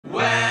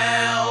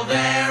Well,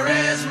 there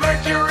is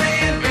Mercury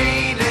and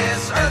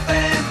Venus, Earth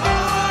and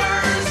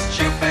Mars,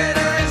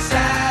 Jupiter and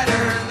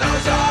Saturn,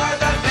 those are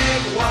the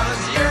big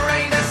ones.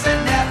 Uranus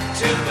and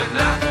Neptune, but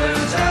not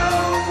Pluto,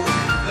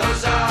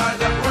 those are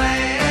the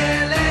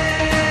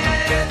planets.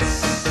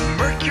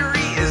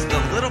 Mercury is the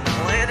little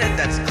planet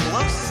that's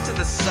closest to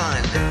the sun.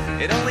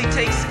 It only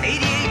takes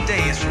 88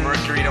 days for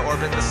Mercury to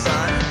orbit the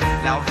sun.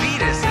 Now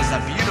Venus is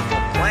a beautiful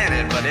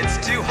planet, but it's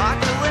too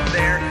hot to live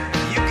there.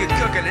 You could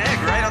cook an egg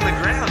right on the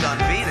ground on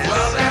Venus.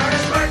 Well, there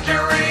is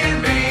Mercury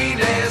and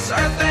Venus,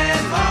 Earth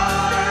and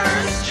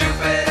Mars,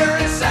 Jupiter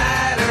and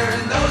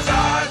Saturn, those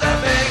are the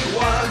big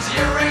ones.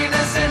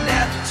 Uranus and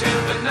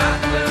Neptune, but not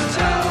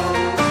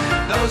Pluto,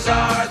 those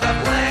are the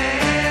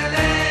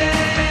planets.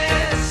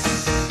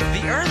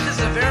 The Earth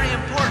is a very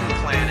important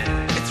planet.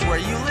 It's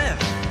where you live.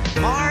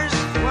 Mars,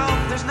 well,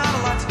 there's not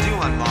a lot to do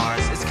on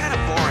Mars. It's kind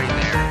of boring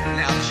there.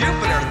 Now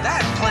Jupiter,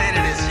 that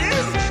planet is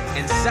huge.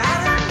 And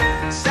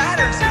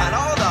Saturn's got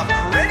all the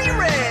pretty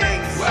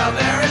rings. Well,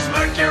 there is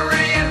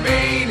Mercury and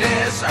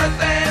Venus, Earth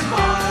and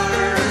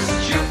Mars,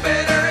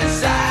 Jupiter and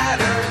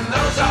Saturn,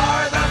 those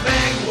are the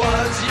big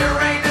ones.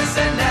 Uranus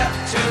and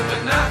Neptune,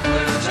 but not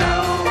Pluto,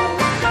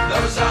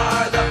 those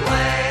are the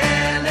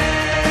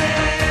planets.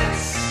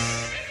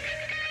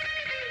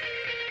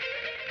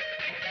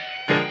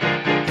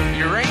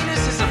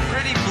 Uranus is a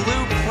pretty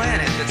blue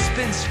planet that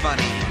spins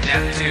funny.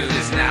 Neptune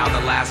is now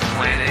the last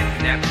planet.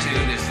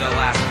 Neptune is the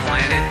last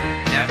planet.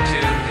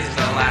 Neptune is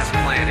the last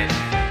planet.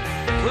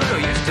 Pluto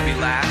used to be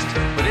last,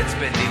 but it's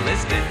been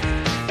delisted.